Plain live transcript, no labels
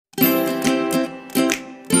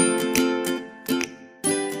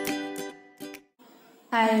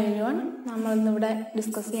Hi everyone, നമ്മൾ ഇന്നിവിടെ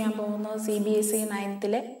discuss ചെയ്യാൻ പോകുന്നത് CBSE 9th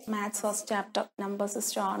maths first chapter number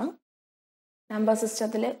system ആണ്. നമ്പർ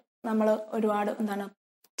സിസ്റ്റത്തിൽ നമ്മൾ ഒരുപാട്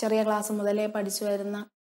ചെറിയ ക്ലാസ് മുതലേ പഠിച്ചു വരുന്ന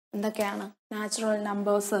എന്തൊക്കെയാണ് natural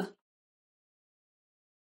numbers,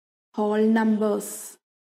 whole numbers,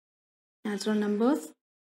 natural numbers,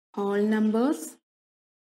 whole numbers,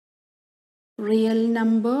 real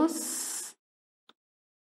numbers,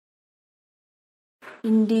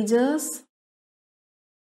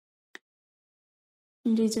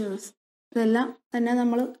 integers ഇതെല്ലാം തന്നെ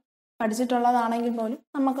നമ്മൾ പഠിച്ചിട്ടുള്ളതാണെങ്കിൽ പോലും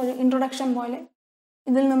നമുക്കൊരു ഇൻട്രൊഡക്ഷൻ പോലെ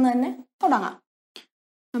ഇതിൽ നിന്ന് തന്നെ തുടങ്ങാം.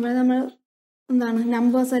 അപ്പോൾ നമ്മൾ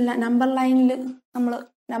നമ്പേഴ്സ് എല്ലാം നമ്പർ ലൈനിൽ നമ്മൾ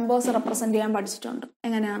നമ്പേഴ്സ് റെപ്രസെൻ്റ് ചെയ്യാൻ പഠിച്ചിട്ടുണ്ട്.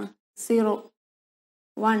 എങ്ങനെയാണ് 0,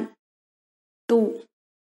 1, 2,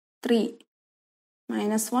 3,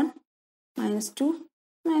 -1, -2,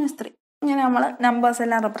 -3 ഇങ്ങനെ നമ്മൾ നമ്പേഴ്സ്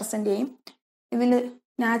എല്ലാം റെപ്രസെൻ്റ് ചെയ്യും. ഇതിൽ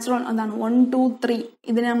നാച്ചുറൽ 1, 2, 3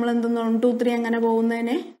 ഇതിന് നമ്മൾ 1, 2, 3 അങ്ങനെ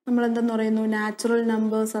പോകുന്നതിനെ നമ്മൾ എന്തെന്ന് പറയുന്നു? നാച്ചുറൽ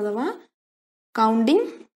നമ്പേഴ്സ് അഥവാ കൗണ്ടിങ്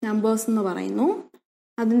നമ്പേഴ്സ് എന്ന് പറയുന്നു.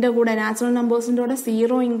 അതിൻ്റെ കൂടെ നാച്ചുറൽ നമ്പേഴ്സിൻ്റെ കൂടെ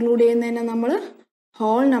 0 ഇൻക്ലൂഡ് ചെയ്യുന്നതിനെ നമ്മൾ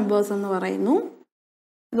ഹോൾ നമ്പേഴ്സ് എന്ന് പറയുന്നു.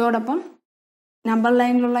 ഇതോടൊപ്പം നമ്പർ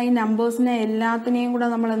ലൈനിലുള്ള ഈ നമ്പേഴ്സിനെ എല്ലാത്തിനെയും കൂടെ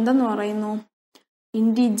നമ്മൾ എന്തെന്ന് പറയുന്നു?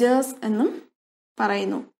 ഇൻഡിജേഴ്സ് എന്നും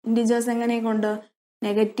പറയുന്നു. ഇൻഡിജേഴ്സ് എങ്ങനെയൊക്കെ ഉണ്ട്?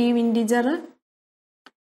 നെഗറ്റീവ് ഇൻഡിജർ,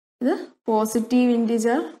 ഇത് പോസിറ്റീവ്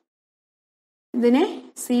ഇൻഡിജർ, ഇതിനെ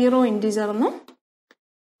 0 ഇൻഡിജർ എന്നും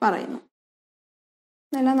പറയുന്നു.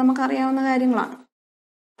 ഇതെല്ലാം നമുക്കറിയാവുന്ന കാര്യങ്ങളാണ്.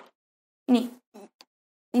 ഇനി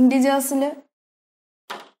ഇൻഡിജേഴ്സിൽ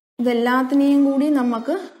ഇതെല്ലാത്തിനെയും കൂടി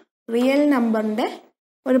നമുക്ക് റിയൽ നമ്പറിൻ്റെ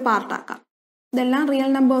ഒരു പാർട്ടാക്കാം. ഇതെല്ലാം real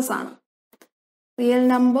നമ്പേഴ്സാണ്. Real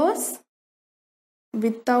numbers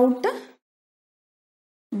without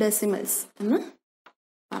decimals എന്ന്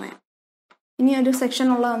പറയാം. ഇനി ഒരു സെക്ഷൻ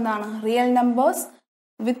ഉള്ളത് എന്താണ്? റിയൽ നമ്പേഴ്സ്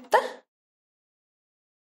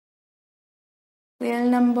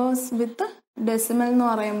വിത്ത് ഡെസിമൽ എന്ന്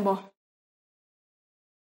പറയുമ്പോൾ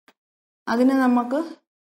അതിന് നമുക്ക്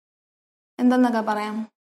എന്തെന്നൊക്കെ പറയാം?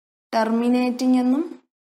 ടെർമിനേറ്റിംഗ് എന്നും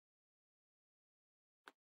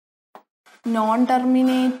നോൺ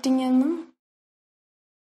ടെർമിനേറ്റിംഗ് എന്നും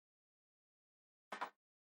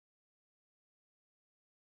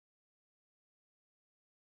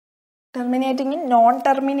ടെർമിനേറ്റിംഗ്, നോൺ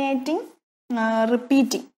ടെർമിനേറ്റിംഗ്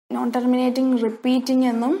റിപ്പീറ്റിംഗ്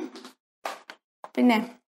എന്നും പിന്നെ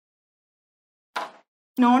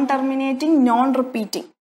നോൺ ടെർമിനേറ്റിംഗ് നോൺ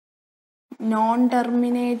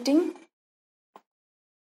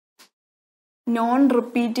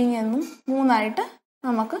റിപ്പീറ്റിംഗ് എന്നും മൂന്നായിട്ട്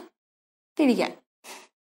നമുക്ക് തിരിക്കാം.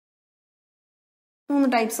 3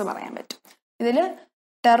 ടൈപ്സ് പറയാൻ പറ്റും. ഇതിൽ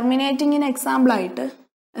ടെർമിനേറ്റിങ്ങിന് എക്സാമ്പിൾ ആയിട്ട്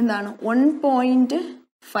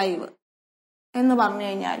 1.5 എന്ന് പറഞ്ഞു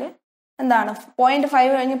കഴിഞ്ഞാൽ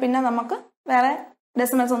 0.5 കഴിഞ്ഞ് പിന്നെ നമുക്ക് വേറെ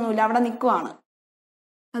ഡെസിമൽസ് ഒന്നുമില്ല, അവിടെ നിൽക്കുവാണ്.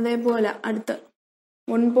 അതേപോലെ അടുത്ത്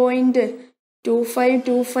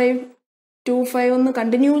 1.25 ഒന്ന്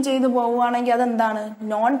കണ്ടിന്യൂ ചെയ്ത് പോവുകയാണെങ്കിൽ അതെന്താണ്?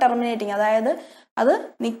 നോൺ ടെർമിനേറ്റിംഗ്, അതായത് അത്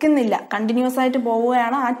നിൽക്കുന്നില്ല, കണ്ടിന്യൂസ് ആയിട്ട്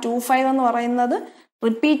പോവുകയാണ്. ആ 2.5 എന്ന് പറയുന്നത്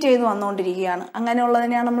റിപ്പീറ്റ് ചെയ്ത് വന്നുകൊണ്ടിരിക്കുകയാണ്.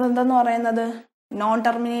 അങ്ങനെയുള്ളതിനെയാണ് നമ്മൾ എന്തെന്ന് പറയുന്നത്? നോൺ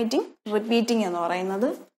ടെർമിനേറ്റിംഗ് റിപ്പീറ്റിംഗ് എന്ന് പറയുന്നത്.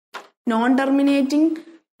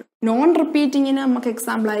 നോൺ റിപ്പീറ്റിങ്ങിന് നമുക്ക്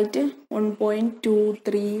എക്സാമ്പിൾ ആയിട്ട് 1.2,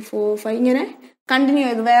 3, 4, 5 ഇങ്ങനെ കണ്ടിന്യൂ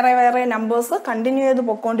ചെയ്ത് വേറെ നമ്പേഴ്സ് കണ്ടിന്യൂ ചെയ്ത്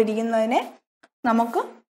പൊയ്ക്കൊണ്ടിരിക്കുന്നതിനെ നമുക്ക്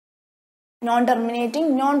നോൺ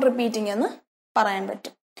ടെർമിനേറ്റിംഗ് നോൺ റിപ്പീറ്റിംഗ് എന്ന് പറയാൻ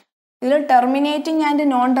പറ്റും. ഇതിൽ ടെർമിനേറ്റിംഗ് ആൻഡ്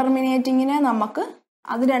നോൺ ടെർമിനേറ്റിങ്ങിനെ നമുക്ക്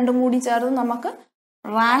അത് രണ്ടും കൂടി ചേർത്ത് നമുക്ക്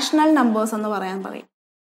റാഷണൽ നമ്പേഴ്സ് എന്ന് പറയും.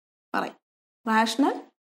 റാഷണൽ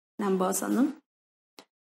നമ്പേഴ്സ് എന്നും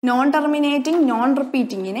നോൺ ടെർമിനേറ്റിംഗ് നോൺ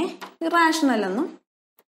റിപ്പീറ്റിങ്ങിനെ ഇറാഷണൽ എന്നും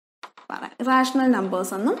പറയാം, ഇറാഷണൽ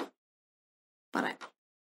നമ്പേഴ്സ് എന്നും പറയാം.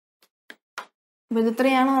 അപ്പോൾ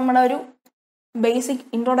ഇത്രയാണ് നമ്മുടെ ഒരു ബേസിക്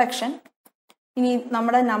ഇൻട്രൊഡക്ഷൻ. ഇനി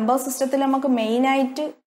നമ്മുടെ നമ്പർ സിസ്റ്റത്തിൽ നമുക്ക് മെയിനായിട്ട്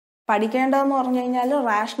പഠിക്കേണ്ടതെന്ന് പറഞ്ഞു കഴിഞ്ഞാൽ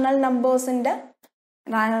റാഷണൽ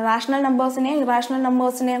നമ്പേഴ്സിനെയും ഇറാഷണൽ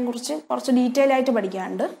നമ്പേഴ്സിനെയും കുറിച്ച് കുറച്ച് ഡീറ്റെയിൽ ആയിട്ട്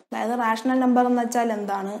പഠിക്കാനുണ്ട്. അതായത് റാഷണൽ നമ്പർ എന്ന് വെച്ചാൽ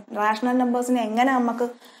എന്താണ്, റാഷണൽ നമ്പേഴ്സിനെ എങ്ങനെ നമുക്ക്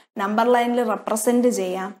നമ്പർ ലൈനിൽ റെപ്രസെന്റ്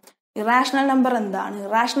ചെയ്യാം, ഇറാഷണൽ നമ്പർ എന്താണ്,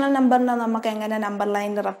 ഇറാഷണൽ നമ്പറിനെ നമുക്ക് എങ്ങനെ നമ്പർ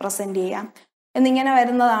ലൈനിൽ റെപ്രസെന്റ് ചെയ്യാം എന്നിങ്ങനെ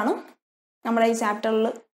വരുന്നതാണ് നമ്മുടെ ഈ ചാപ്റ്ററിൽ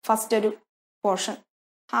ഫസ്റ്റ് ഒരു പോർഷൻ.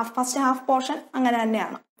 ഹാഫ് പോർഷൻ അങ്ങനെ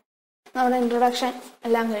തന്നെയാണ്. നമ്മുടെ ഇൻട്രൊഡക്ഷൻ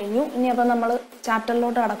എല്ലാം കഴിഞ്ഞു. ഇനി അപ്പം നമ്മൾ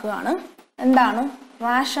ചാപ്റ്ററിലോട്ട് കടക്കുകയാണ്. എന്താണ്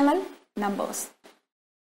റാഷണൽ നമ്പേഴ്സ്?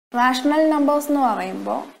 റാഷണൽ നമ്പേഴ്സ് എന്ന്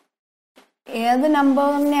പറയുമ്പോൾ ഏത്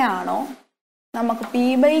നമ്പറിനെയാണോ നമുക്ക്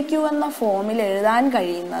P/Q എന്ന ഫോമിൽ എഴുതാൻ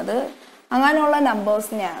കഴിയുന്നത് അങ്ങനെയുള്ള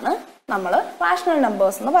നമ്പേഴ്സിനെയാണ് നമ്മൾ റാഷണൽ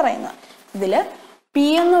നമ്പേഴ്സ് എന്ന് പറയുന്നത്. ഇതിൽ P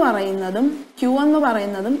എന്ന് പറയുന്നതും Q എന്ന്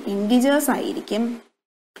പറയുന്നതും ഇൻഡിജേഴ്സ് ആയിരിക്കും.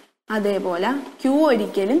 അതേപോലെ ക്യൂ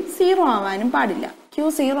ഒരിക്കലും 0 ആവാനും പാടില്ല. ക്യൂ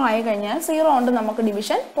 0 ആയി കഴിഞ്ഞാൽ 0 കൊണ്ട് നമുക്ക്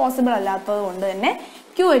ഡിവിഷൻ പോസിബിൾ അല്ലാത്തത് കൊണ്ട് തന്നെ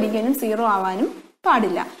ക്യൂ ഒരിക്കലും 0 ആവാനും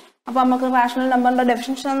പാടില്ല. അപ്പൊ നമുക്ക് റാഷണൽ നമ്പറിന്റെ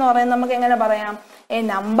ഡെഫിനിഷൻ എന്ന് പറയുന്നത് നമുക്ക് എങ്ങനെ പറയാം? A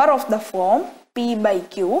number of the form p by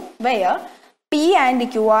q where p and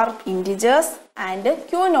q are integers and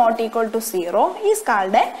q not equal to 0 is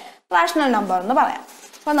called a rational number എന്ന് പറയാം.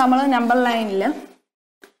 അപ്പൊ നമ്മൾ നമ്പർ ലൈനിൽ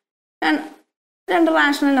രണ്ട്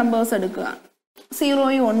റാഷണൽ നമ്പേഴ്സ് എടുക്കുക.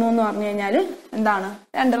 0യും 1 എന്ന് പറഞ്ഞു കഴിഞ്ഞാൽ എന്താണ്?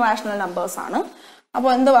 രണ്ട് റാഷണൽ നമ്പേഴ്സ് ആണ്. അപ്പോൾ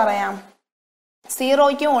എന്ത് പറയാം?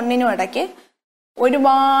 0യ്ക്കും 1നും ഇടയ്ക്ക്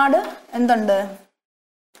ഒരുപാട് എന്തുണ്ട്?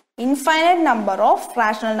 Infinite number of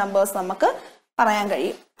rational numbers നമുക്ക് പറയാൻ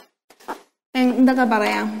കഴിയും. എന്തൊക്കെ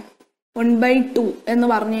പറയാം? 1/2 എന്ന്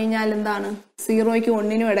പറഞ്ഞു കഴിഞ്ഞാൽ എന്താണ്? 0യ്ക്കും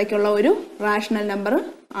 1നും ഇടയ്ക്കുള്ള ഒരു റാഷണൽ നമ്പർ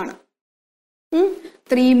ആണ്.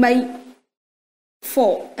 3/4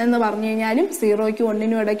 എന്ന് പറഞ്ഞു കഴിഞ്ഞാലും 0യ്ക്കും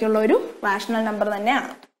 1നും ഇടയ്ക്കുള്ള ഒരു റാഷണൽ നമ്പർ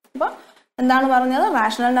തന്നെയാണ്. അപ്പൊ എന്താണ് പറഞ്ഞത്?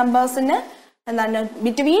 റാഷണൽ നമ്പേഴ്സിന് എന്താണ്?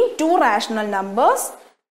 Between two rational numbers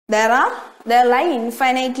there lie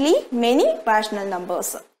infinitely many rational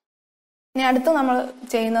numbers. ഇനി അടുത്ത് നമ്മൾ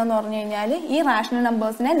ചെയ്യുന്നതെന്ന് പറഞ്ഞു കഴിഞ്ഞാൽ ഈ റാഷണൽ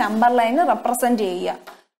നമ്പേഴ്സിനെ നമ്പർ ലൈനിൽ റെപ്രസെന്റ് ചെയ്യുക.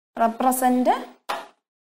 Represent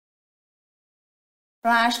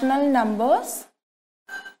rational numbers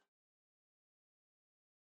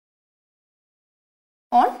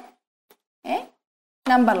on A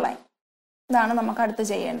number line. ഇതാണ് നമുക്ക് അടുത്ത്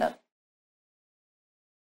ചെയ്യേണ്ടത്.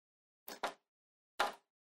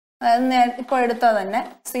 അതായത് ഇപ്പോൾ എടുത്താൽ തന്നെ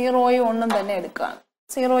 0യും 1ഉം തന്നെ എടുക്കുകയാണ്.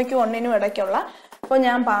 0യ്ക്കും 1നും ഇടയ്ക്കുള്ള ഇപ്പോൾ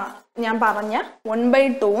ഞാൻ പറഞ്ഞ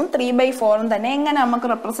 1/2ഉം 3/4ഉം തന്നെ എങ്ങനെ നമുക്ക്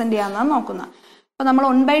റെപ്രസെന്റ് ചെയ്യാമെന്നാണ് നോക്കുന്നത്. അപ്പോൾ നമ്മൾ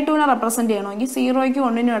 1/2നെ റെപ്രസെന്റ് ചെയ്യണമെങ്കിൽ 0യ്ക്കും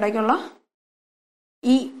 1നും ഇടയ്ക്കുള്ള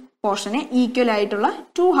ഈ പോർഷനെ ഈക്വൽ ആയിട്ടുള്ള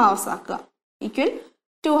 2 halves ആക്കുക.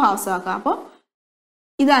 അപ്പോൾ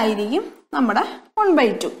ഇതായിരിക്കും നമ്മുടെ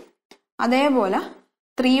 1/2. അതേപോലെ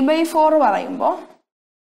 3/4 പറയുമ്പോൾ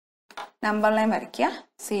നമ്പർ ലൈൻ വരയ്ക്കുക.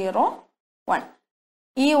 0, 1.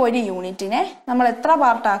 ഈ ഒരു യൂണിറ്റിനെ നമ്മൾ എത്ര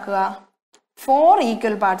പാർട്ടാക്കുക? 4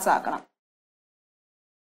 ഈക്വൽ പാർട്സ് ആക്കണം.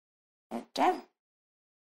 1,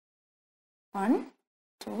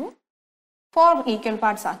 2, 4 ഈക്വൽ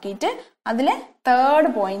പാർട്സ് ആക്കിയിട്ട് അതിലെ തേർഡ്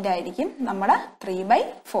പോയിന്റ് ആയിരിക്കും നമ്മുടെ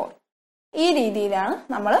 3/4. ഈ രീതിയിലാണ്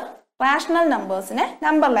നമ്മൾ റാഷണൽ നമ്പേഴ്സിനെ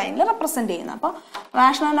നമ്പർ ലൈനിൽ റെപ്രസെന്റ് ചെയ്യുന്നത്. അപ്പോൾ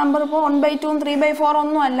റാഷണൽ നമ്പർ ഇപ്പോൾ 1/2ഉം 3/4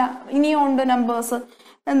 ഒന്നും അല്ല. ഇനിയും ഉണ്ട് നമ്പേഴ്സ്.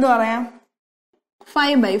 എന്തു പറയാം?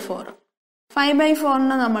 5/4.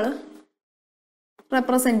 5/4നെ നമ്മൾ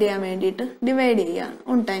റെപ്രസെന്റ് ചെയ്യാൻ വേണ്ടിയിട്ട് ഡിവൈഡ് ചെയ്യുകയാണ്.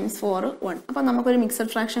 1 times 4, 1. അപ്പം നമുക്കൊരു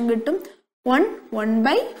മിക്സഡ് ഫ്രാക്ഷൻ കിട്ടും.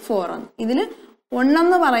 1/4 എന്ന്. ഇതിൽ 1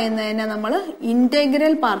 എന്ന് പറയുന്നതിനെ നമ്മൾ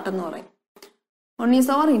ഇന്റഗ്രൽ പാർട്ട് എന്ന് പറയും. 1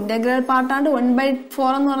 ഈസ് അവർ ഇന്റഗ്രൽ പാർട്ടാണ്.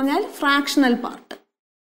 1/4 എന്ന് പറഞ്ഞാൽ ഫ്രാക്ഷണൽ പാർട്ട്.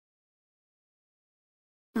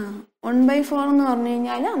 1/4 എന്ന് പറഞ്ഞു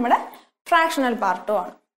കഴിഞ്ഞാൽ നമ്മുടെ ഫ്രാക്ഷണൽ പാർട്ടും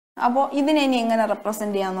ആണ്. അപ്പോൾ ഇതിനെ ഇനി എങ്ങനെ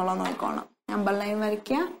റെപ്രസെന്റ് ചെയ്യാന്നുള്ളത് നോക്കണം. നമ്പർ ലൈൻ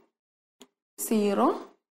വരയ്ക്കുക. 0,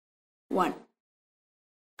 1.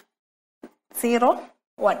 0,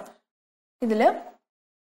 1. ഇതില്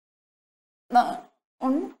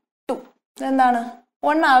 1, 2. എന്താണ്?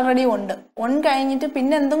 1 ആൾറെഡി ഉണ്ട്. 1 കഴിഞ്ഞിട്ട്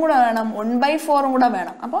പിന്നെ എന്തും കൂടെ വേണം? 1/4 കൂടെ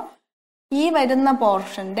വേണം. അപ്പോൾ ഈ വരുന്ന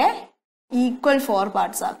പോർഷന്റെ ഈക്വൽ 4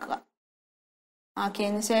 പാർട്സ് ആക്കുക.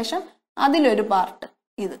 ആക്കിയതിന് ശേഷം അതിലൊരു പാർട്ട്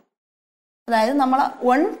ഇത്. അതായത് നമ്മൾ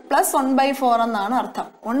 1 + 1/4 എന്നാണ് അർത്ഥം.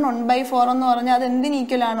 1/4 എന്ന് പറഞ്ഞാൽ അത് എന്തിന്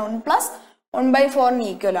ഈക്വൽ ആണ്? 1 + 1/4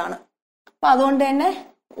 ഈക്വൽ ആണ്. അപ്പൊ അതുകൊണ്ട് തന്നെ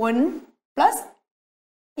 1 +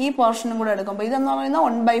 ഈ പോർഷനും കൂടെ എടുക്കുമ്പോൾ ഇതെന്ന് പറയുന്നത്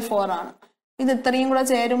 1/4 ആണ്. ഇത് ഇത്രയും കൂടെ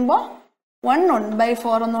ചേരുമ്പോൾ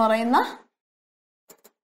 1/4 എന്ന് പറയുന്ന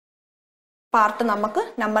പാർട്ട് നമുക്ക്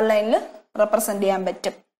നമ്പർ ലൈനിൽ റെപ്രസെന്റ് ചെയ്യാൻ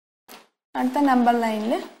പറ്റും. അടുത്ത നമ്പർ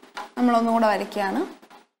ലൈനിൽ നമ്മളൊന്നും കൂടെ വരയ്ക്കുകയാണ്.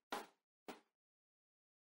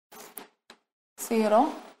 0,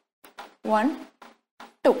 1,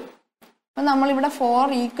 2. അപ്പം നമ്മളിവിടെ 4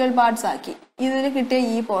 ഈക്വൽ പാർട്സ് ആക്കി. ഇതിൽ കിട്ടിയ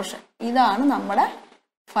ഈ പോർഷൻ ഇതാണ് നമ്മുടെ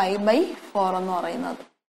 5/4 എന്ന് പറയുന്നത്.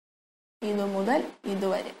 ഇത് മുതൽ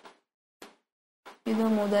ഇതുവരെ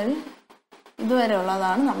ഇതുവരെ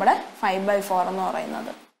ഉള്ളതാണ് നമ്മുടെ 5/4 എന്ന്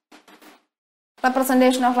പറയുന്നത്.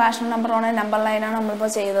 Representation of rational number on A number ലൈനാണ് നമ്മളിപ്പോൾ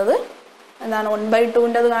ചെയ്തത്. എന്താണ്?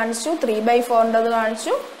 1/2ൻ്റെത് കാണിച്ചു, 3/4ൻ്റെത്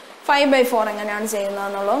കാണിച്ചു, 5/4 എങ്ങനെയാണ് ചെയ്യുന്നത്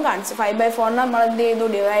എന്നുള്ളതും കാണിച്ചു. 5/4നെ നമ്മൾ എന്ത് ചെയ്തു?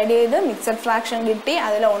 ഡിവൈഡ് ചെയ്ത് മിക്സഡ് ഫ്രാക്ഷൻ കിട്ടി.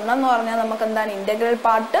 അതിൽ 1 എന്ന് പറഞ്ഞാൽ നമുക്ക് എന്താണ്? Integral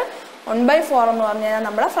part. 1/4 എന്ന് പറഞ്ഞു കഴിഞ്ഞാൽ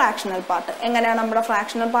നമ്മുടെ ഫ്രാക്ഷണൽ പാർട്ട്. എങ്ങനെയാണ് നമ്മുടെ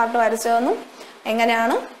ഫ്രാക്ഷണൽ പാർട്ട് വരച്ചതെന്നും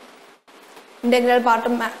എങ്ങനെയാണ് ഇന്റഗ്രൽ പാർട്ട്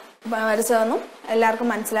വരച്ചതെന്നും എല്ലാവർക്കും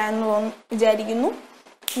മനസ്സിലായെന്ന് വിചാരിക്കുന്നു.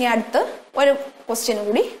 ഇനി അടുത്ത് ഒരു ക്വസ്റ്റ്യൻ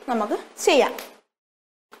കൂടി നമുക്ക് ചെയ്യാം.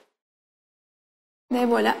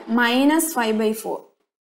 ഇതേപോലെ -5/4.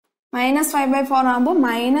 -5/4 ആകുമ്പോൾ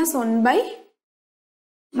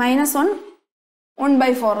 -1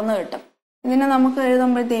 1/4 എന്ന് കിട്ടും. ഇതിനെ നമുക്ക്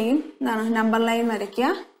എഴുതുമ്പോഴത്തേക്കും എന്താണ് നമ്പർ ലൈൻ വരയ്ക്കുക.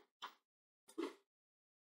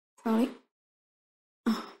 സോറി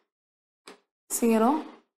 0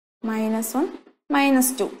 -1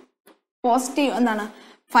 -2 പോസിറ്റീവ് എന്താണ്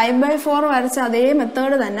 5/4 വരച്ച അതേ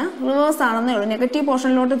മെത്തേഡ് തന്നെ റിവേഴ്സ് ആണെന്നേ ഉള്ളൂ. നെഗറ്റീവ്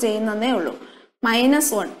പോർഷനിലോട്ട് ചെയ്യുന്നതേ ഉള്ളൂ.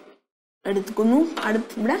 -1 എടുക്കുന്നു,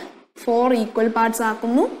 അടുത്ത് ഇവിടെ 4 ഈക്വൽ പാർട്സ്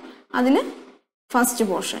ആക്കുന്നു. അതിൽ ഫസ്റ്റ്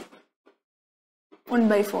പോർഷൻ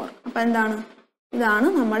 1/4. അപ്പൊ എന്താണ്? ഇതാണ്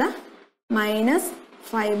നമ്മുടെ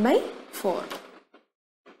 -5/4.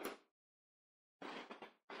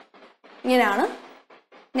 ഇങ്ങനെയാണ്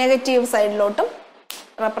negative സൈഡിലോട്ടും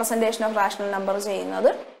representation of rational number ചെയ്യുന്നത്.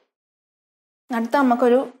 അടുത്ത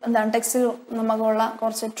നമുക്കൊരു എന്താണ് ടെക്സ്റ്റിൽ നമുക്കുള്ള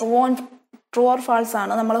കുറച്ച് ട്രൂ ഓർ ഫാൾസ്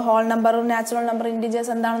ആണ്. നമ്മൾ whole number, natural number,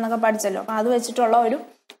 integers എന്താണെന്നൊക്കെ പഠിച്ചല്ലോ. അപ്പൊ അത് വെച്ചിട്ടുള്ള ഒരു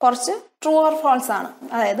കുറച്ച് ട്രൂ ഓർ ഫാൾസ് ആണ്.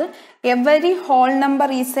 അതായത് every whole number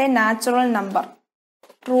is A natural number.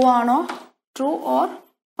 True ആണോ, ട്രൂ ഓർ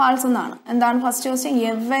ഫാൾസ് എന്നാണ്. എന്താണ് first question?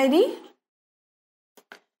 Every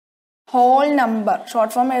whole number,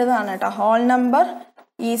 short form എഴുതുന്നതാണ് കേട്ടോ. Whole number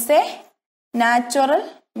is A natural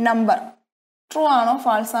number. True ആണോ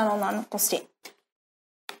ഫാൾസ് ആണോ എന്നാണ് ക്വസ്റ്റ്യൻ.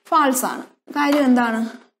 ഫാൾസ് ആണ്. കാര്യം എന്താണ്?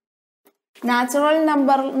 നാച്ചുറൽ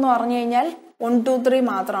നമ്പർ എന്ന് പറഞ്ഞു കഴിഞ്ഞാൽ 1 2 3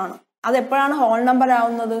 മാത്രമാണ്. അത് എപ്പോഴാണ് ഹോൾ നമ്പർ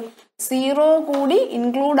ആവുന്നത്? 0 കൂടി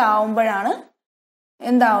ഇൻക്ലൂഡ് ആവുമ്പോഴാണ്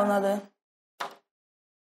എന്താവുന്നത്?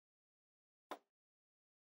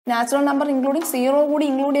 നാച്ചുറൽ നമ്പർ ഇൻക്ലൂഡിങ് 0 കൂടി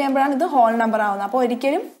ഇൻക്ലൂഡ് ചെയ്യുമ്പോഴാണ് ഇത് ഹോൾ നമ്പർ ആവുന്നത്. അപ്പൊ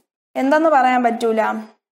ഒരിക്കലും എന്തെന്ന് പറയാൻ പറ്റൂല,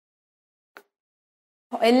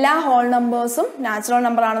 എല്ലാ ഹോൾ നമ്പേഴ്സും നാച്ചുറൽ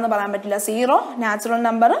നമ്പർ ആണെന്ന് പറയാൻ പറ്റില്ല. 0 നാച്ചുറൽ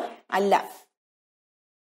നമ്പർ അല്ല.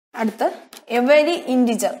 അടുത്ത് എവരി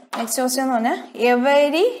ഇൻഡിജർ. നെക്സ്റ്റ് ക്വസ്റ്റ്യൻ എന്ന് പറഞ്ഞാൽ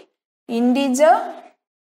every integer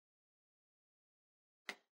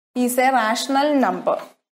is A rational number.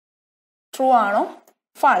 True ആണോ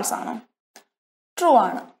ഫാൾസ് ആണോ? ട്രൂ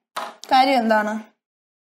ആണ്. കാര്യം എന്താണ്?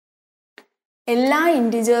 എല്ലാ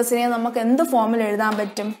ഇൻഡിജേഴ്സിനെയും നമുക്ക് എന്ത് ഫോമിൽ എഴുതാൻ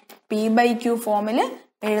പറ്റും? p/q ഫോമിൽ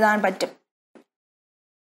എഴുതാൻ പറ്റും.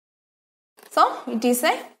 So it is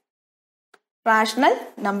A rational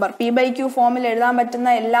number. p/q ഫോമിൽ എഴുതാൻ പറ്റുന്ന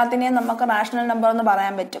എല്ലാത്തിനെയും നമുക്ക് റാഷണൽ നമ്പർ എന്ന്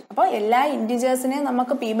പറയാൻ പറ്റും. അപ്പോൾ എല്ലാ ഇൻഡിജേഴ്സിനെയും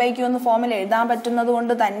നമുക്ക് p/q എന്ന ഫോമിൽ എഴുതാൻ പറ്റുന്നത്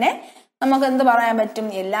കൊണ്ട് തന്നെ നമുക്ക് എന്ത് പറയാൻ പറ്റും?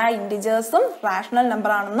 എല്ലാ ഇൻഡിജേഴ്സും റാഷണൽ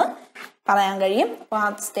നമ്പർ ആണെന്ന് പറയാൻ കഴിയും. അപ്പൊ ആ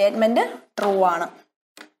സ്റ്റേറ്റ്മെന്റ് ട്രൂ ആണ്.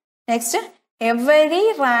 Next every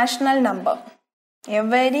rational number.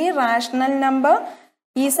 Every rational number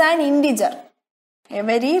is an integer.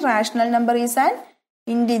 Every rational number is an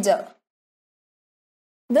integer.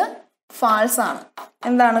 ഇത് ഫാൾസ് ആണ്.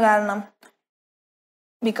 എന്താണ് കാരണം?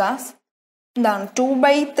 ബിക്കോസ് എന്താണ്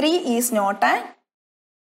 2/3 ഈസ് നോട്ട് ആൻ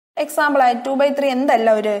എക്സാമ്പിൾ ആയി. 2/3 എന്തല്ല?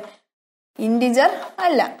 ഒരു ഇൻഡിജർ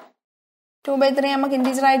അല്ല. 2/3 നമുക്ക്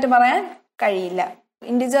ഇൻഡിജർ ആയിട്ട് പറയാൻ കഴിയില്ല.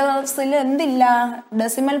 ഇൻഡിജേഴ്സിൽ എന്തില്ല?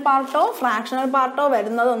 ഡെസിമൽ പാർട്ടോ ഫ്രാക്ഷണൽ പാർട്ടോ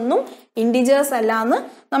വരുന്നതൊന്നും ഇൻഡിജേഴ്സ് അല്ല എന്ന്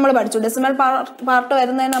നമ്മൾ പഠിച്ചു. ഡെസിമൽ പാർട്ട്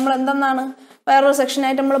വരുന്നതിന് നമ്മൾ എന്തെന്നാണ് വേറൊരു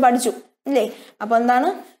സെക്ഷനായിട്ട് നമ്മൾ പഠിച്ചു ഇല്ലേ? അപ്പൊ എന്താണ്?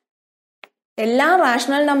 എല്ലാ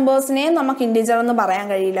റാഷണൽ നമ്പേഴ്സിനെയും നമുക്ക് ഇൻഡിജർ എന്ന് പറയാൻ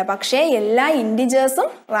കഴിയില്ല. പക്ഷേ എല്ലാ ഇൻഡിജേഴ്സും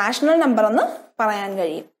റാഷണൽ നമ്പർ എന്ന് പറയാൻ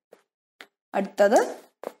കഴിയും. അടുത്തത്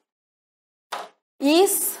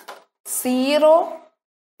ഈസ് 0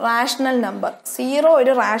 റാഷണൽ നമ്പർ. 0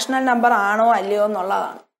 ഒരു റാഷണൽ നമ്പർ ആണോ അല്ലയോ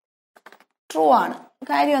എന്നുള്ളതാണ്. ട്രൂ ആണ്.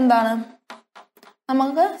 കാര്യം എന്താണ്?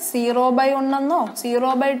 നമുക്ക് 0/1 എന്നോ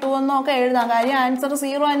 0/2 എന്നോ ഒക്കെ എഴുതാം. കാര്യം ആൻസർ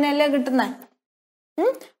 0 തന്നെയല്ലേ കിട്ടുന്നത്.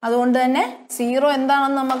 അതുകൊണ്ട് തന്നെ 0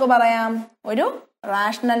 എന്താണെന്ന് നമുക്ക് പറയാം? ഒരു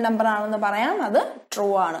റാഷണൽ നമ്പർ ആണെന്ന് പറയാം. അത് ട്രൂ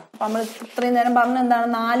ആണ്. അപ്പൊ നമ്മൾ ഇത്രയും നേരം പറഞ്ഞു എന്താണ്?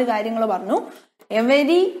 4 കാര്യങ്ങൾ പറഞ്ഞു.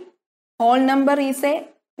 Every whole number is A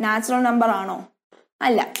natural number ആണോ?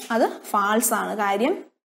 അല്ല, അത് ഫാൾസ് ആണ്. കാര്യം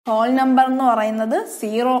ഹോൾ നമ്പർ എന്ന് പറയുന്നത്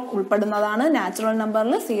 0 ഉൾപ്പെടുന്നതാണ്. നാച്ചുറൽ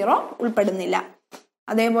നമ്പറിൽ 0 ഉൾപ്പെടുന്നില്ല.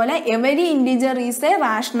 അതേപോലെ every integer is A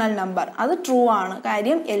rational number. അത് ട്രൂ ആണ്.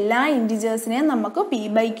 കാര്യം എല്ലാ ഇൻഡിജേഴ്സിനെയും നമുക്ക്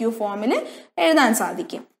p/q ഫോമിൽ എഴുതാൻ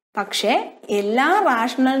സാധിക്കും. പക്ഷേ എല്ലാ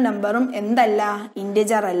റാഷണൽ നമ്പറും എന്തല്ല?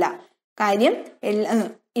 ഇൻഡിജർ അല്ല. കാര്യം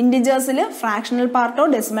ഇൻഡിജേഴ്സിൽ ഫ്രാക്ഷണൽ പാർട്ടോ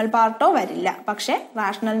ഡെസിമൽ പാർട്ടോ വരില്ല. പക്ഷെ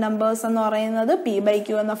റാഷണൽ നമ്പേഴ്സ് എന്ന് പറയുന്നത്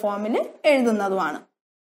p/q എന്ന ഫോമിൽ എഴുതുന്നതുമാണ്.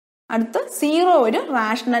 അടുത്ത് 0 ഒരു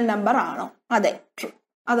റാഷണൽ നമ്പർ ആണോ? അതെ, ട്രൂ.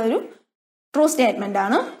 അതൊരു ട്രൂ സ്റ്റേറ്റ്മെന്റ്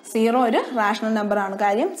ആണ്. 0 ഒരു റാഷണൽ നമ്പർ ആണ്.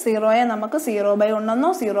 കാര്യം 0യെ നമുക്ക് 0/1 എന്നോ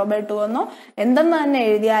 0/2 എന്നോ എന്തെന്ന് തന്നെ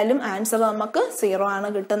എഴുതിയാലും ആൻസർ നമുക്ക് 0 ആണ്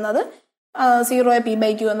കിട്ടുന്നത്. 0യെ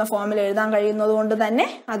p/q എന്ന ഫോമിൽ എഴുതാൻ കഴിയുന്നത് കൊണ്ട് തന്നെ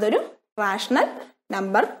അതൊരു റാഷണൽ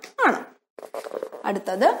നമ്പർ ആണ്.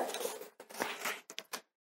 അടുത്തത്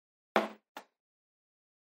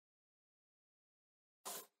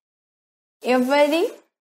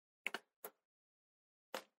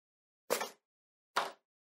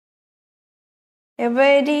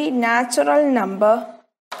every natural number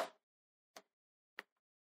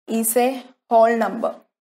is A whole number.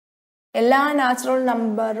 എല്ലാ നാച്ചുറൽ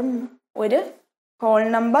നമ്പറും ഒരു ഹോൾ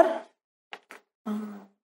നമ്പർ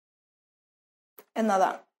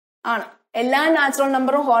എന്നതാണ് ആണ്. എല്ലാ നാച്ചുറൽ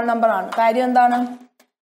നമ്പറും ഹോൾ നമ്പർ ആണ്. കാര്യം എന്താണ്?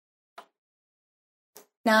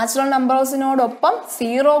 നാച്ചുറൽ നമ്പേഴ്സിനോടൊപ്പം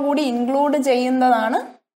 0 കൂടി ഇൻക്ലൂഡ് ചെയ്യുന്നതാണ്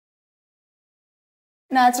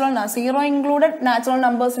സീറോ ഇൻക്ലൂഡഡ് നാച്ചുറൽ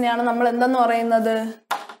നമ്പേഴ്സിനെയാണ് നമ്മൾ എന്തെന്ന് പറയുന്നത്?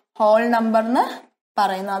 ഹോൾ നമ്പർ എന്ന്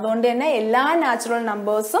പറയുന്നത്. അതുകൊണ്ട് തന്നെ എല്ലാ നാച്ചുറൽ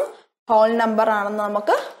നമ്പേഴ്സും ഹോൾ നമ്പർ ആണെന്ന്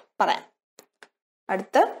നമുക്ക് പറയാം.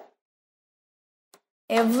 അടുത്ത്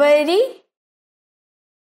every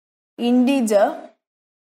integer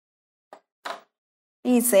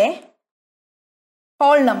is A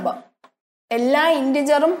whole number. എല്ലാ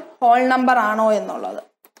ഇൻഡിജറും ഹോൾ നമ്പർ ആണോ എന്നുള്ളത്.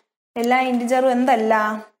 എല്ലാ ഇൻഡിജറും എന്തല്ല?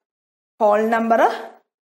 ഹോൾ നമ്പർ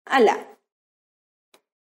അല്ല.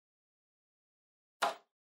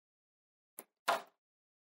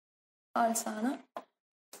 ആണ്.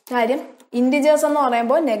 കാര്യം ഇൻഡിജേഴ്സ് എന്ന്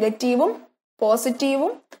പറയുമ്പോൾ നെഗറ്റീവും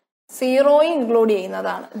പോസിറ്റീവും 0യും ഇൻക്ലൂഡ്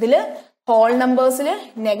ചെയ്യുന്നതാണ്. ഇതിൽ ഹോൾ നമ്പേഴ്സിൽ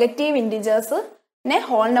നെഗറ്റീവ് ഇൻഡിജേഴ്സിനെ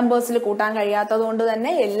ഹോൾ നമ്പേഴ്സിൽ കൂട്ടാൻ കഴിയാത്തത് കൊണ്ട്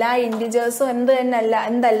തന്നെ എല്ലാ ഇൻഡിജേഴ്സും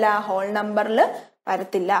എന്തല്ല ഹോൾ നമ്പറിൽ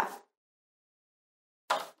വരത്തില്ല.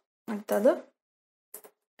 അടുത്തത്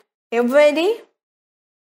every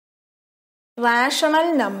rational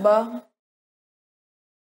number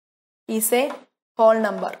is A whole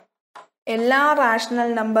number. എല്ലാ റാഷണൽ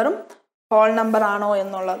നമ്പറും ഹോൾ നമ്പർ ആണോ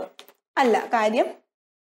എന്നുള്ളത് അല്ല. കാര്യം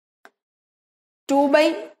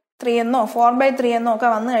 2/3 എന്നോ 4/3 എന്നോ ഒക്കെ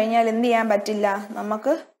വന്നു കഴിഞ്ഞാൽ എന്ത് ചെയ്യാൻ പറ്റില്ല?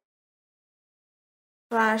 നമുക്ക്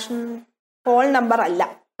ഹോൾ നമ്പർ അല്ല.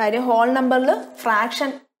 കാര്യം ഹോൾ നമ്പറിൽ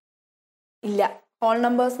ഫ്രാക്ഷൻ ഇല്ല. ഹോൾ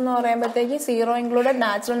നമ്പേഴ്സ് എന്ന് പറയുമ്പോഴത്തേക്ക് 0 ഇൻക്ലൂഡഡ്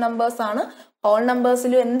നാച്ചുറൽ നമ്പേഴ്സ് ആണ്. ഹോൾ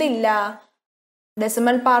നമ്പേഴ്സിലും എന്തില്ല?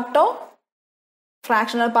 ഡെസിമൽ പാർട്ടോ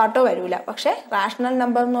ഫ്രാക്ഷണൽ പാർട്ടോ വരില്ല. പക്ഷെ റാഷണൽ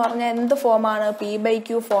നമ്പർ എന്ന് പറഞ്ഞാൽ എന്ത് ഫോമാണ്?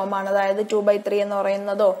 p/q ഫോമാണ്. അതായത് 2/3 എന്ന്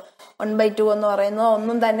പറയുന്നതോ 1/2 എന്ന് പറയുന്നതോ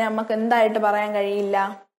ഒന്നും തന്നെ നമുക്ക് എന്തായിട്ട് പറയാൻ കഴിയില്ല?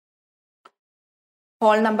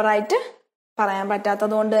 ഹോൾ നമ്പർ ആയിട്ട് പറയാൻ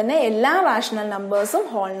പറ്റാത്തത് കൊണ്ട് തന്നെ എല്ലാ റാഷണൽ നമ്പേഴ്സും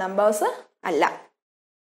ഹോൾ നമ്പേഴ്സ് അല്ല.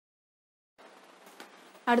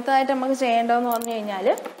 അടുത്തതായിട്ട് നമുക്ക് ചെയ്യേണ്ടതെന്ന് പറഞ്ഞു കഴിഞ്ഞാൽ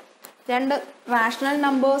രണ്ട് റാഷണൽ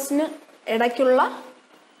നമ്പേഴ്സിന് ഇടയ്ക്കുള്ള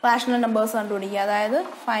റാഷണൽ നമ്പേഴ്സ് കണ്ടുപിടിക്കുക. അതായത്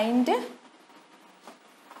find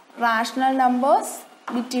rational numbers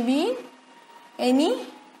between any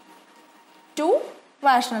two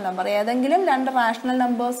rational number. ഏതെങ്കിലും രണ്ട് റാഷണൽ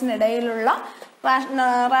നമ്പേഴ്സിനിടയിലുള്ള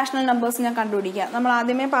റാഷണൽ നമ്പേഴ്സ് ഞാൻ കണ്ടുപിടിക്കുക. നമ്മൾ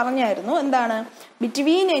ആദ്യമേ പറഞ്ഞായിരുന്നു എന്താണ്?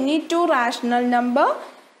 Between any two rational number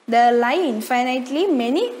there lie infinitely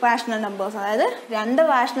many rational numbers. അതായത് രണ്ട്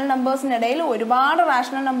റാഷണൽ നമ്പേഴ്സിനിടയിൽ ഒരുപാട്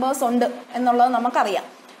റാഷണൽ നമ്പേഴ്സ് ഉണ്ട് എന്നുള്ളത് നമുക്കറിയാം.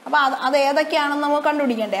 അപ്പൊ അത് ഏതൊക്കെയാണെന്ന് നമുക്ക്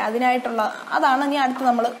കണ്ടുപിടിക്കണ്ടേ? അതിനായിട്ടുള്ള അതാണ് ഇനി അടുത്ത്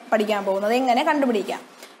നമ്മൾ പഠിക്കാൻ പോകുന്നത്. എങ്ങനെ കണ്ടുപിടിക്കാം?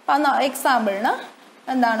 അപ്പൊ എക്സാമ്പിളിന്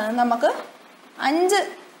എന്താണ്? നമുക്ക് 5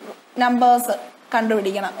 നമ്പേഴ്സ്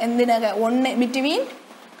കണ്ടുപിടിക്കണം. എന്തിനൊക്കെ? Between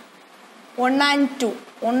 1 and 2.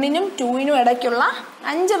 1നും 2നും ഇടയ്ക്കുള്ള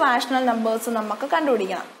 5 റാഷണൽ നമ്പേഴ്സ് നമുക്ക്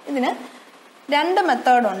കണ്ടുപിടിക്കണം. ഇതിന് 2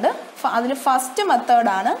 മെത്തേഡ് ഉണ്ട്. അതിൽ ഫസ്റ്റ്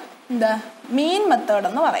മെത്തേഡാണ് മീൻ മെത്തേഡ്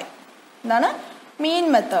എന്ന് പറയും. എന്താണ് മീൻ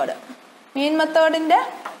മെത്തേഡ്? മീൻ മെത്തേഡിന്റെ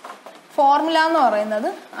ഫോർമുല എന്ന് പറയുന്നത്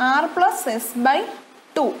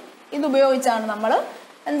r+s/2. ഇത് ഉപയോഗിച്ചാണ് നമ്മൾ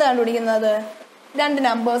എന്ത് കണ്ടുപിടിക്കുന്നത്? 2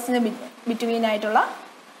 നമ്പേഴ്സിന് ബിറ്റ്വീൻ ആയിട്ടുള്ള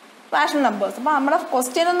റാഷണൽ നമ്പേഴ്സ്. അപ്പൊ നമ്മുടെ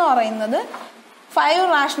ക്വസ്റ്റ്യൻ എന്ന് പറയുന്നത് 5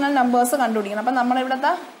 റാഷണൽ നമ്പേഴ്സ് കണ്ടുപിടിക്കണം. അപ്പൊ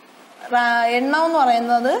നമ്മളിവിടുത്തെ എണ്ണം എന്ന്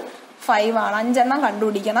പറയുന്നത് 5 ആണ്. 5 എണ്ണം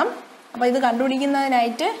കണ്ടുപിടിക്കണം. അപ്പൊ ഇത്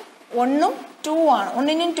കണ്ടുപിടിക്കുന്നതിനായിട്ട് 1ഉം 2 ആണ്.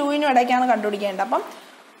 1നും 2നും ഇടയ്ക്കാണ് കണ്ടുപിടിക്കേണ്ടത്. അപ്പം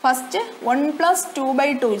ഫസ്റ്റ് 1 +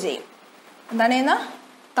 2/2 ചെയ്യും. എന്താണ് ചെയ്യുന്ന?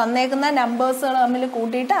 തന്നേക്കുന്ന നമ്പേഴ്സുകൾ തമ്മിൽ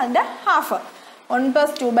കൂട്ടിയിട്ട് അതിന്റെ ഹാഫ് 1 +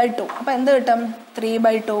 2/2. അപ്പൊ എന്ത് കിട്ടും?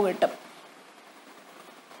 3/2 കിട്ടും.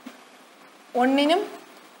 1നും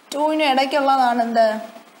 2നും ഇടയ്ക്കുള്ളതാണ് എന്ത്?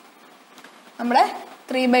 നമ്മുടെ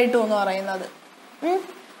 3/2 എന്ന് പറയുന്നത്.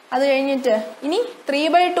 അത് കഴിഞ്ഞിട്ട് ഇനി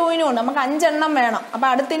 3/2നും ഉണ്ട്. നമുക്ക് 5 എണ്ണം വേണം. അപ്പൊ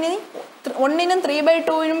അടുത്തിനി 1നും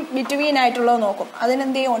 3/2നും ബിറ്റ്വീൻ ആയിട്ടുള്ളത് നോക്കും.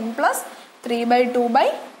 അതിനെന്ത് ചെയ്യും? 1 +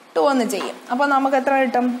 3/2/2 എന്ന് ചെയ്യും. അപ്പൊ നമുക്ക് എത്ര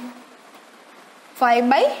കിട്ടും?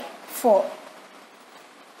 5/4.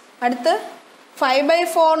 അടുത്ത്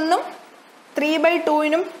 5/4നും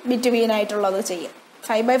 3/2നും ബിറ്റ്വീൻ ആയിട്ടുള്ളത് ചെയ്യും.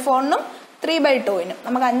 5/4നും 3/2നും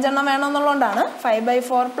നമുക്ക് 5 എണ്ണം വേണമെന്നുള്ളതുകൊണ്ടാണ്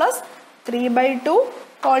 5/4 + 3/2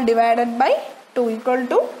 all divided by 2 =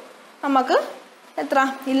 നമുക്ക് എത്ര?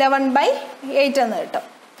 11/8 എന്ന് കിട്ടും.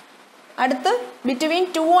 അടുത്ത് ബിറ്റ്വീൻ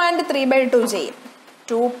 2 and 3/2 ചെയ്യും.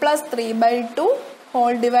 2 + 3/2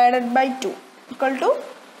 all divided by 2 =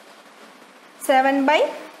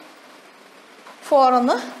 7/4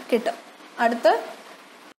 എന്ന് കിട്ടും. അടുത്ത്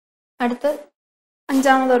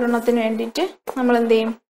അഞ്ചാമതൊരെണ്ണത്തിന് വേണ്ടിയിട്ട് നമ്മൾ എന്ത്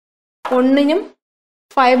ചെയ്യും? 1നും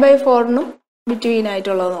 5/4 ബിറ്റ്വീൻ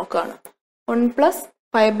ആയിട്ടുള്ളത് നോക്കുകയാണ്. 1 +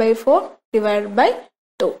 5/4 ഡിവൈഡ് ബൈ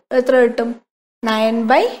 2 എത്ര കിട്ടും?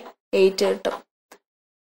 9/8 കിട്ടും.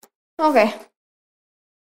 ഓക്കെ,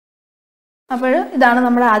 അപ്പോൾ ഇതാണ്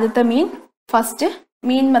നമ്മുടെ ആദ്യത്തെ മീൻ. ഫസ്റ്റ്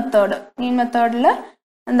മീൻ മെത്തേഡ്. മീൻ മെത്തേഡിൽ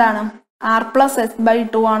എന്താണ്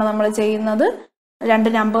R+S/2 ആണ് നമ്മൾ ചെയ്യുന്നത്. 2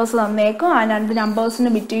 നമ്പേഴ്സ് തന്നേക്കും. ആ 2 നമ്പേഴ്സിന്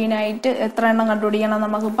ബിറ്റ്വീൻ ആയിട്ട് എത്ര എണ്ണം കണ്ടുപിടിക്കണം?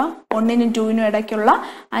 നമുക്കിപ്പം 1നും 2നും ഇടയ്ക്കുള്ള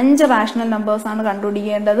 5 റാഷണൽ നമ്പേഴ്സ് ആണ്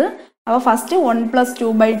കണ്ടുപിടിക്കേണ്ടത്. അപ്പോൾ ഫസ്റ്റ് 1 +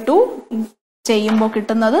 2/2 ചെയ്യുമ്പോൾ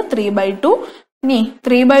കിട്ടുന്നത് 3/2. ഇനി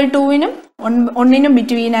 3/2നും 1നും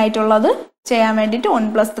ബിറ്റ്വീൻ ആയിട്ടുള്ളത് ചെയ്യാൻ വേണ്ടിയിട്ട് 1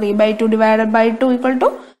 + 3/2 ഡിവൈഡഡ് ബൈ 2 =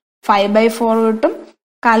 5/4 കിട്ടും.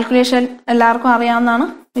 കാൽക്കുലേഷൻ എല്ലാവർക്കും അറിയാവുന്നതാണ്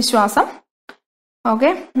വിശ്വാസം. ഓക്കെ,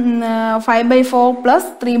 5/4 +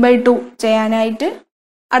 3/2 ചെയ്യാനായിട്ട്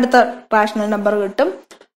അടുത്ത റാഷണൽ നമ്പർ കിട്ടും.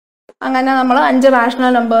 അങ്ങനെ നമ്മൾ 5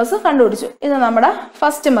 റാഷണൽ നമ്പേഴ്സ് കണ്ടുപിടിച്ചു. ഇത് നമ്മുടെ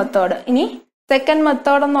ഫസ്റ്റ് മെത്തേഡ്. ഇനി സെക്കൻഡ്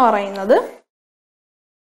മെത്തേഡ് എന്ന് പറയുന്നത്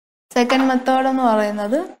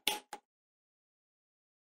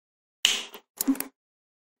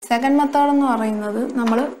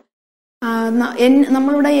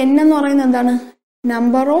നമ്മളിവിടെ n എന്ന് പറയുന്നത് എന്താണ്?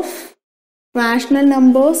 Number of rational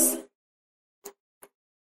numbers.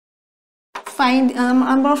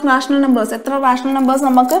 എത്ര റാഷണൽ നമ്പേഴ്സ്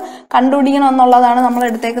നമുക്ക് കണ്ടുപിടിക്കണം എന്നുള്ളതാണ് നമ്മൾ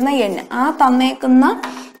എടുത്തേക്കുന്ന n. ആ തന്നേക്കുന്ന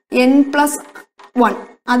n+1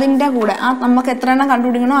 അതിൻ്റെ കൂടെ നമുക്ക് എത്ര എണ്ണം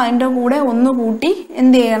കണ്ടുപിടിക്കണോ അതിൻ്റെ കൂടെ 1 കൂട്ടി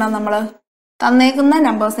എന്ത് ചെയ്യണം? നമ്മൾ തന്നേക്കുന്ന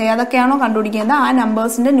നമ്പേഴ്സ് ഏതൊക്കെയാണോ കണ്ടുപിടിക്കേണ്ടത് ആ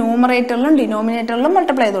നമ്പേഴ്സിന്റെ ന്യൂമറേറ്ററിലും ഡിനോമിനേറ്ററിലും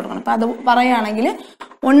മൾട്ടിപ്ലൈ ചെയ്ത് കൊടുക്കണം. അപ്പൊ അത് പറയുകയാണെങ്കിൽ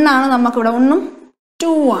 1 ആണ് നമുക്കിവിടെ, 1ഉം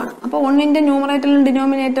 2 ആണ്. അപ്പൊ 1ന്റെ ന്യൂമറേറ്ററിലും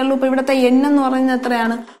ഡിനോമിനേറ്ററിലും ഇപ്പൊ ഇവിടുത്തെ n എന്ന് പറയുന്നത്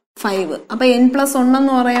എത്രയാണ്? 5. അപ്പൊ n+1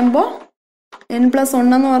 എന്ന് പറയുമ്പോൾ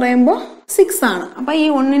 6 ആണ്. അപ്പൊ ഈ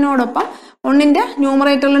 1നോടൊപ്പം 1ന്റെ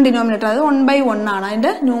ന്യൂമറേറ്ററിലും ഡിനോമിനേറ്റർ അത് 1/1 ആണ്.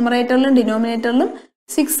 അതിന്റെ ന്യൂമറേറ്ററിലും ഡിനോമിനേറ്ററിലും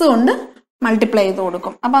 6 കൊണ്ട് മൾട്ടിപ്ലൈ ചെയ്ത്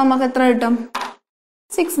കൊടുക്കും. അപ്പൊ നമുക്ക് എത്ര കിട്ടും?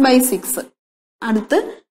 6/6. അടുത്ത്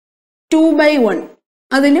 2/1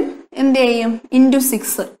 അതിലും എന്ത് ചെയ്യും?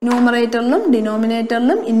 *6 ന്യൂമറേറ്ററിലും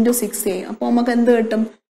ഡിനോമിനേറ്ററിലും *6 ചെയ്യും. അപ്പൊ നമുക്ക് എന്ത് കിട്ടും?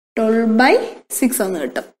 12/6 എന്ന്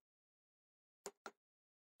കിട്ടും.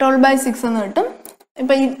 12/6 എന്ന് കിട്ടും.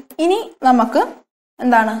 ഇപ്പൊ ഇനി നമുക്ക്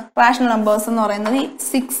എന്താണ് റാഷണൽ നമ്പേഴ്സ് എന്ന് പറയുന്നത്?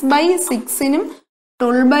 6/6നും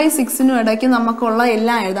 12/6നും ഇടയ്ക്ക് നമുക്കുള്ള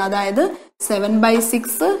എല്ലാം എഴുതാം. അതായത്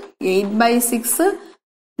 7/6, 8/6,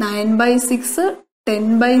 9/6,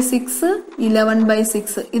 10/6,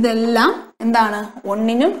 11/6 ഇതെല്ലാം എന്താണ്?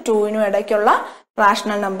 1നും 2നും ഇടയ്ക്കുള്ള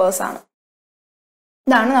റാഷണൽ നമ്പേഴ്സ് ആണ്.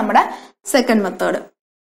 ഇതാണ് നമ്മുടെ സെക്കൻഡ് മെത്തേഡ്.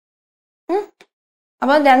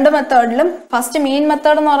 അപ്പൊ 2 മെത്തേഡിലും ഫസ്റ്റ് മീൻ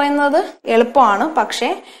മെത്തേഡ് എന്ന് പറയുന്നത് എളുപ്പമാണ്. പക്ഷെ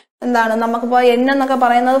എന്താണ് നമുക്കിപ്പോ n എന്നൊക്കെ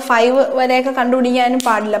പറയുന്നത് 5 വരെയൊക്കെ കണ്ടുപിടിക്കാനും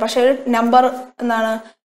പാടില്ല. പക്ഷെ ഒരു നമ്പർ എന്താണ്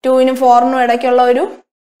 2നും 4നും ഇടയ്ക്കുള്ള ഒരു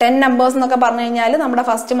 10 നമ്പേഴ്സ് എന്നൊക്കെ പറഞ്ഞു കഴിഞ്ഞാൽ നമ്മുടെ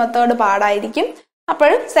ഫസ്റ്റ് മെത്തേഡ് പാടായിരിക്കും.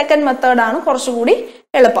 അപ്പോഴും സെക്കൻഡ് മെത്തേഡാണ് കുറച്ചുകൂടി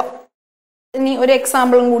എളുപ്പം. ഇനി ഒരു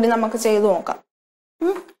എക്സാമ്പിളും കൂടി നമുക്ക് ചെയ്തു നോക്കാം.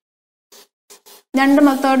 2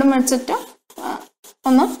 മെത്തേഡും വെച്ചിട്ട്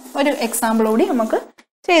ഒരു എക്സാമ്പിൾ കൂടി നമുക്ക്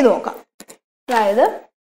ചെയ്തു നോക്കാം. അതായത്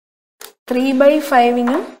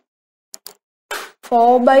 3/5നും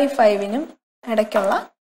 4/5നും ഇടയ്ക്കുള്ള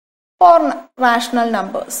 4 റാഷണൽ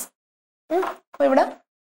നമ്പേഴ്സ്. അപ്പൊ ഇവിടെ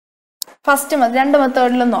ഫസ്റ്റ് 2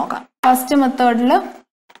 മെത്തേഡിലും നോക്കാം. ഫസ്റ്റ് മെത്തേഡിൽ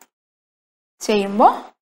ചെയ്യുമ്പോൾ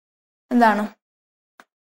എന്താണ്?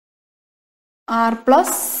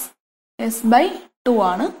 R+S/2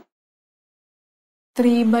 ആണ്.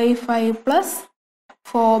 3/5 +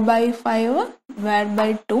 4/5 ഡിവൈഡ് ബൈ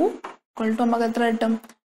 2 നമുക്ക് എത്ര കിട്ടും?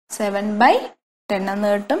 7/10 എന്ന്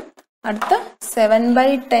കിട്ടും. അടുത്ത്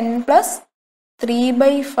 7/10 +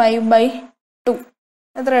 3/5/2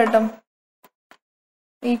 എത്ര കിട്ടും?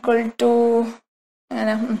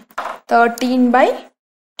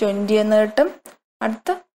 =13/20 എന്ന് കിട്ടും.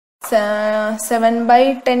 അടുത്ത്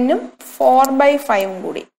 7/10ഉം 4/5ഉം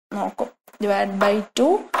കൂടി നോക്കും. ഡിവൈഡ് ബൈ 2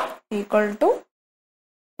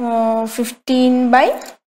 15/20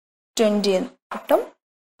 എന്ന് കിട്ടും.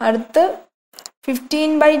 അടുത്ത്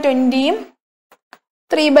 15/20ഉം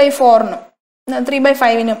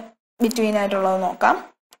 3/5നും ബിറ്റ്വീൻ ആയിട്ടുള്ളത് നോക്കാം.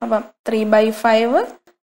 അപ്പം 3/5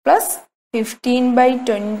 +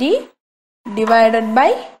 15/20 ഡിവൈഡഡ് ബൈ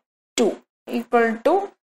 2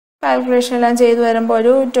 കാൽക്കുലേഷൻ എല്ലാം ചെയ്തു വരുമ്പോൾ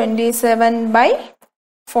ഒരു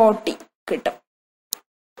 27/40 കിട്ടും.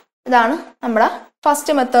 ഇതാണ് നമ്മുടെ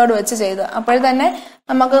ഫസ്റ്റ് മെത്തേഡ് വെച്ച് ചെയ്തത്. അപ്പോൾ തന്നെ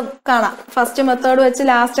നമുക്ക് കാണാം ഫസ്റ്റ് മെത്തേഡ് വെച്ച്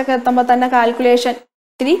ലാസ്റ്റ് ഒക്കെ എത്തുമ്പോൾ തന്നെ കാൽക്കുലേഷൻ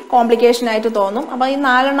ഇത്തിരി കോംപ്ലിക്കേഷൻ ആയിട്ട് തോന്നും. അപ്പൊ ഈ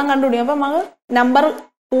 4 എണ്ണം കണ്ടുപിടിക്കും. അപ്പൊ നമുക്ക് നമ്പർ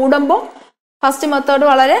കൂടുമ്പോൾ ഫസ്റ്റ് മെത്തേഡ്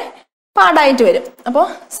വളരെ പാടായിട്ട് വരും. അപ്പോൾ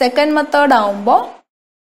സെക്കൻഡ് മെത്തേഡ്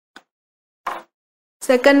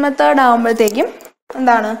ആവുമ്പോഴത്തേക്കും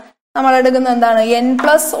എന്താണ് നമ്മൾ എടുക്കുന്നത്? എന്താണ്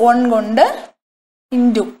n+1 കൊണ്ട്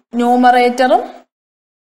ഇൻറ്റു ന്യൂമറേറ്ററും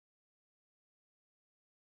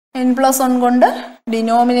n+1 കൊണ്ട്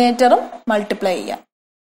ഡിനോമിനേറ്ററും മൾട്ടിപ്ലൈ ചെയ്യാം.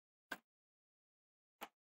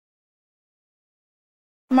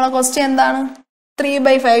 നമ്മളെ ക്വസ്റ്റ്യൻ എന്താണ്?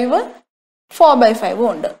 3/5 4/5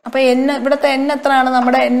 ഉണ്ട്. അപ്പൊ ഇവിടുത്തെ n എത്രയാണ്?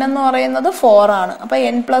 നമ്മുടെ n എന്ന് പറയുന്നത് 4 ആണ്. അപ്പൊ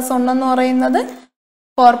n+1 എന്ന് പറയുന്നത്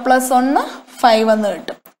 4+1 5 എന്ന്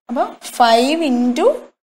കിട്ടും. അപ്പൊ 5 ×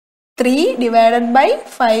 3 ഡിവൈഡഡ് ബൈ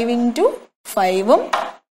 5 × 5ഉം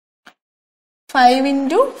 5 ×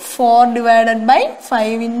 4 ഡിവൈഡഡ് ബൈ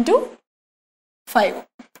 5 × 5ഉം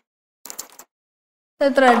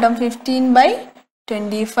എത്ര കിട്ടും?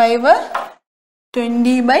 15/25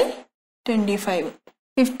 20/25.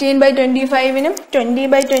 15/25നും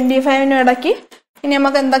 20/25നും ഇടയ്ക്ക് ഇനി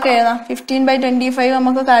നമുക്ക് എന്തൊക്കെ എഴുതാം? 15/25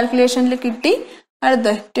 നമുക്ക് കാൽക്കുലേഷനിൽ കിട്ടി.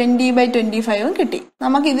 അടുത്ത് 20/25ഉം കിട്ടി.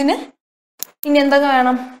 നമുക്കിതിന് ഇനി എന്തൊക്കെ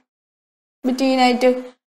വേണം? ബിറ്റ്വീൻ ആയിട്ട്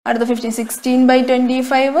അടുത്ത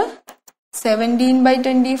 16/25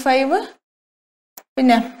 17/25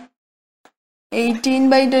 പിന്നെ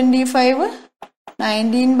 18/25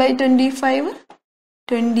 19/25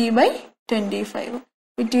 20/25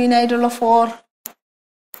 ബിറ്റ്വീൻ ആയിട്ടുള്ള 4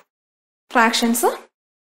 ഫ്രാക്ഷൻസ്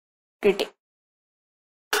കിട്ടി.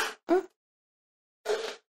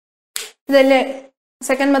 ഇതല്ലേ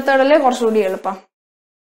സെക്കൻഡ് മെത്തേഡല്ലേ കുറച്ചുകൂടി എളുപ്പം.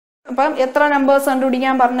 അപ്പം എത്ര നമ്പേഴ്സ്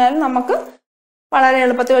കണ്ടുപിടിക്കാൻ പറഞ്ഞാലും നമുക്ക് വളരെ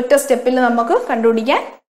എളുപ്പത്തിൽ ഒറ്റ സ്റ്റെപ്പിൽ നമുക്ക് കണ്ടുപിടിക്കാൻ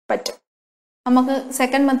പറ്റും. നമുക്ക്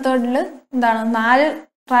സെക്കൻഡ് മെത്തേഡിൽ എന്താണ് 4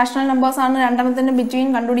 റാഷണൽ നമ്പേഴ്സാണ് രണ്ടെണ്ണത്തിന് ബിറ്റ്വീൻ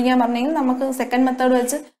കണ്ടുപിടിക്കാൻ പറഞ്ഞെങ്കിൽ നമുക്ക് സെക്കൻഡ് മെത്തേഡ്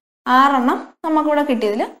വെച്ച് 6 എണ്ണം നമുക്കിവിടെ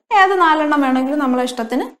കിട്ടിയതിൽ ഏത് 4 എണ്ണം വേണമെങ്കിലും നമ്മളെ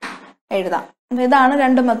ഇഷ്ടത്തിന് എഴുതാം. അപ്പം ഇതാണ്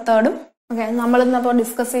 2 മെത്തേഡും. ഓക്കെ, നമ്മളിന്നപ്പോൾ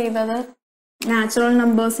ഡിസ്കസ് ചെയ്തത് നാച്ചുറൽ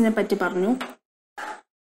നമ്പേഴ്സിനെ പറ്റി പറഞ്ഞു,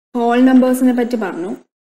 ഹോൾ നമ്പേഴ്സിനെ പറ്റി പറഞ്ഞു,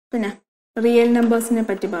 പിന്നെ റിയൽ നമ്പേഴ്സിനെ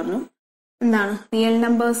പറ്റി പറഞ്ഞു. എന്താണ് റിയൽ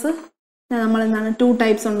നമ്പേഴ്സ്? നമ്മൾ എന്താണ് 2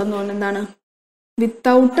 ടൈപ്സ് ഉണ്ടെന്ന് പറഞ്ഞു. എന്താണ്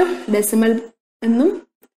വിത്തൗട്ട് ഡെസിമൽ എന്നും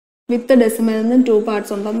വിത്ത് ഡെസിമൽ എന്നും 2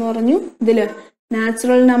 പാർട്സ് ഉണ്ടെന്ന് പറഞ്ഞു. ഇതില്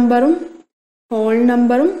നാച്ചുറൽ നമ്പറും ഹോൾ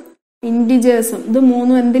നമ്പറും ഇൻഡിജേഴ്സും ഇത്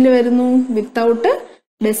 3 എന്തിൽ വരുന്നു? Without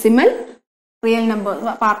decimal real number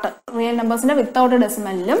part. Real നമ്പേഴ്സിന്റെ without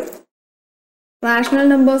ഡെസിമലിലും rational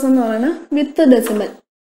numbers എന്ന് പറയുന്നത് വിത്ത് ഡെസിമൽ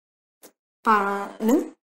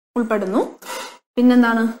ഉൾപ്പെടുന്നു.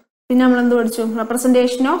 പിന്നെന്താണ്? പിന്നെ നമ്മൾ എന്ത് പഠിച്ചു?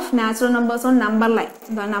 Representation of natural numbers on number line.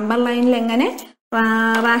 Number ലൈനിൽ എങ്ങനെ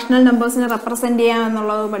റാഷണൽ നമ്പേഴ്സിനെ റെപ്രസെന്റ് ചെയ്യാം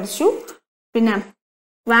എന്നുള്ളത് പഠിച്ചു. പിന്നെ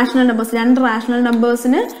റാഷണൽ നമ്പേഴ്സ് 2 റാഷണൽ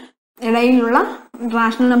നമ്പേഴ്സിന് ഇടയിലുള്ള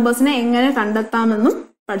റാഷണൽ നമ്പേഴ്സിനെ എങ്ങനെ കണ്ടെത്താമെന്നും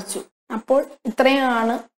പഠിച്ചു. അപ്പോൾ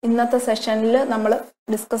ഇത്രയുമാണ് ഇന്നത്തെ സെഷനിൽ നമ്മൾ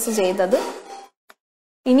ഡിസ്കസ് ചെയ്തത്.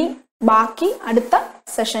 ഇനി ബാക്കി അടുത്ത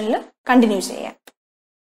സെഷനിൽ കണ്ടിന്യൂ ചെയ്യാം.